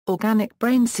Organic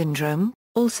brain syndrome,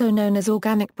 also known as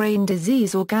organic brain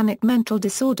disease, organic mental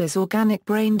disorders, organic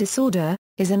brain disorder,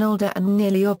 is an older and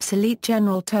nearly obsolete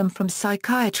general term from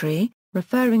psychiatry,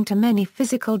 referring to many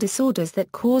physical disorders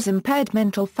that cause impaired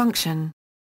mental function.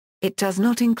 It does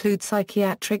not include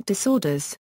psychiatric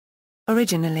disorders.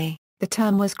 Originally, the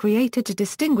term was created to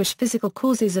distinguish physical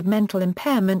causes of mental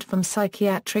impairment from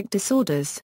psychiatric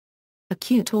disorders.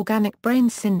 Acute organic brain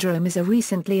syndrome is a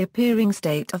recently appearing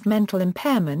state of mental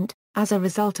impairment, as a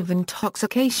result of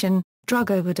intoxication,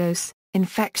 drug overdose,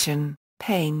 infection,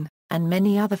 pain, and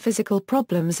many other physical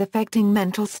problems affecting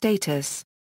mental status.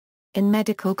 In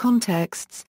medical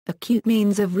contexts, acute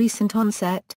means of recent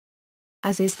onset.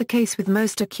 As is the case with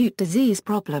most acute disease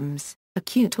problems,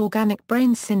 acute organic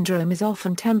brain syndrome is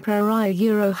often temporary.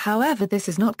 However, this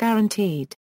is not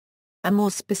guaranteed. A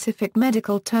more specific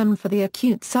medical term for the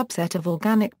acute subset of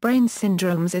organic brain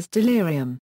syndromes is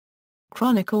delirium.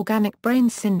 Chronic organic brain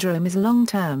syndrome is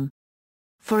long-term.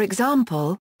 For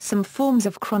example, some forms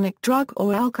of chronic drug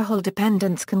or alcohol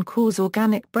dependence can cause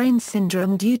organic brain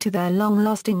syndrome due to their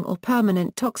long-lasting or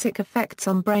permanent toxic effects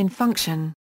on brain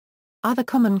function. Other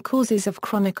common causes of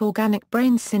chronic organic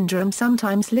brain syndrome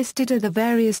sometimes listed are the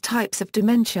various types of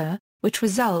dementia, which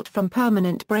result from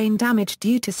permanent brain damage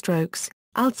due to strokes,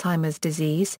 Alzheimer's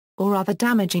disease, or other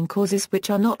damaging causes which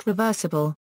are not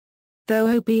reversible.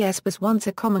 Though OBS was once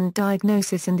a common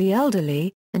diagnosis in the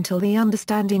elderly, until the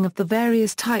understanding of the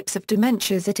various types of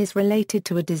dementias, it is related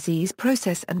to a disease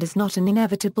process and is not an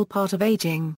inevitable part of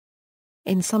aging.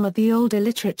 In some of the older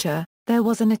literature, there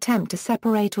was an attempt to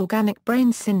separate organic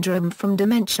brain syndrome from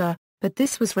dementia, but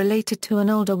this was related to an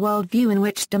older worldview in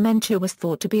which dementia was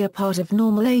thought to be a part of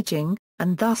normal aging,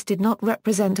 and thus did not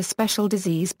represent a special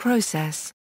disease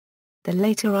process. The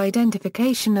later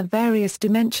identification of various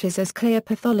dementias as clear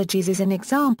pathologies is an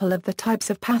example of the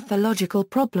types of pathological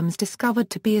problems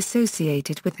discovered to be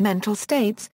associated with mental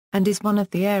states, and is one of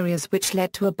the areas which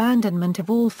led to abandonment of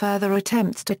all further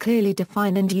attempts to clearly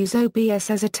define and use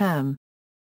OBS as a term.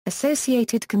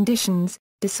 Associated conditions,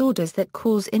 disorders that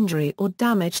cause injury or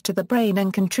damage to the brain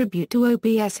and contribute to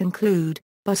OBS include,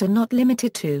 but are not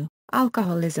limited to,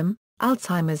 alcoholism,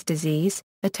 Alzheimer's disease,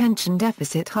 attention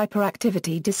deficit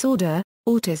hyperactivity disorder,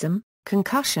 autism,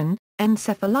 concussion,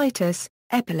 encephalitis,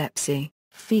 epilepsy,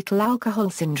 fetal alcohol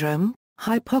syndrome,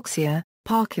 hypoxia,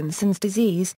 Parkinson's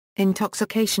disease,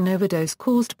 intoxication, overdose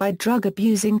caused by drug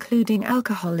abuse including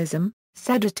alcoholism,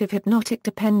 sedative hypnotic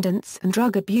dependence and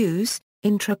drug abuse,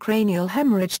 intracranial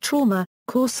hemorrhage trauma,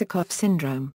 Korsakoff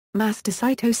syndrome,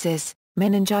 mastocytosis,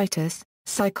 meningitis,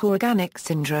 psychoorganic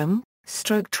syndrome,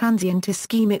 stroke, transient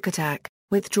ischemic attack,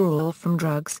 withdrawal from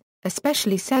drugs,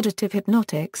 especially sedative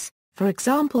hypnotics, for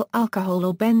example alcohol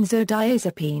or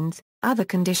benzodiazepines. Other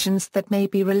conditions that may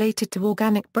be related to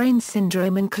organic brain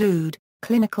syndrome include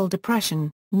clinical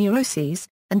depression, neuroses,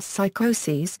 and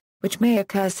psychoses, which may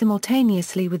occur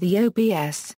simultaneously with the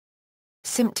OBS.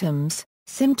 Symptoms.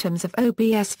 Symptoms of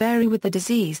OBS vary with the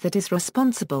disease that is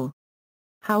responsible.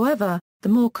 However, the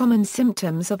more common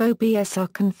symptoms of OBS are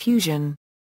confusion,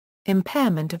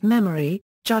 impairment of memory,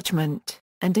 judgment,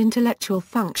 and intellectual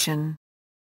function,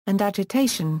 and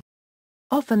agitation.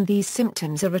 Often these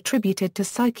symptoms are attributed to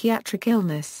psychiatric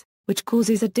illness, which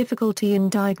causes a difficulty in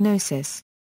diagnosis.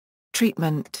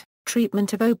 Treatment.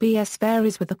 Treatment of OBS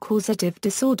varies with the causative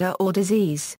disorder or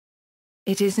disease.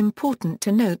 It is important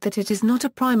to note that it is not a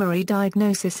primary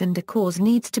diagnosis and a cause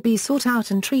needs to be sought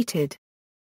out and treated.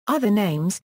 Other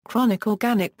names: chronic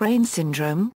organic brain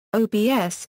syndrome,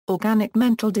 OBS, organic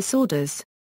mental disorders.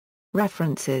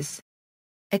 References.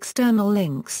 External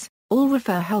links: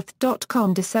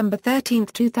 allreferhealth.com, December 13,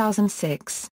 2006.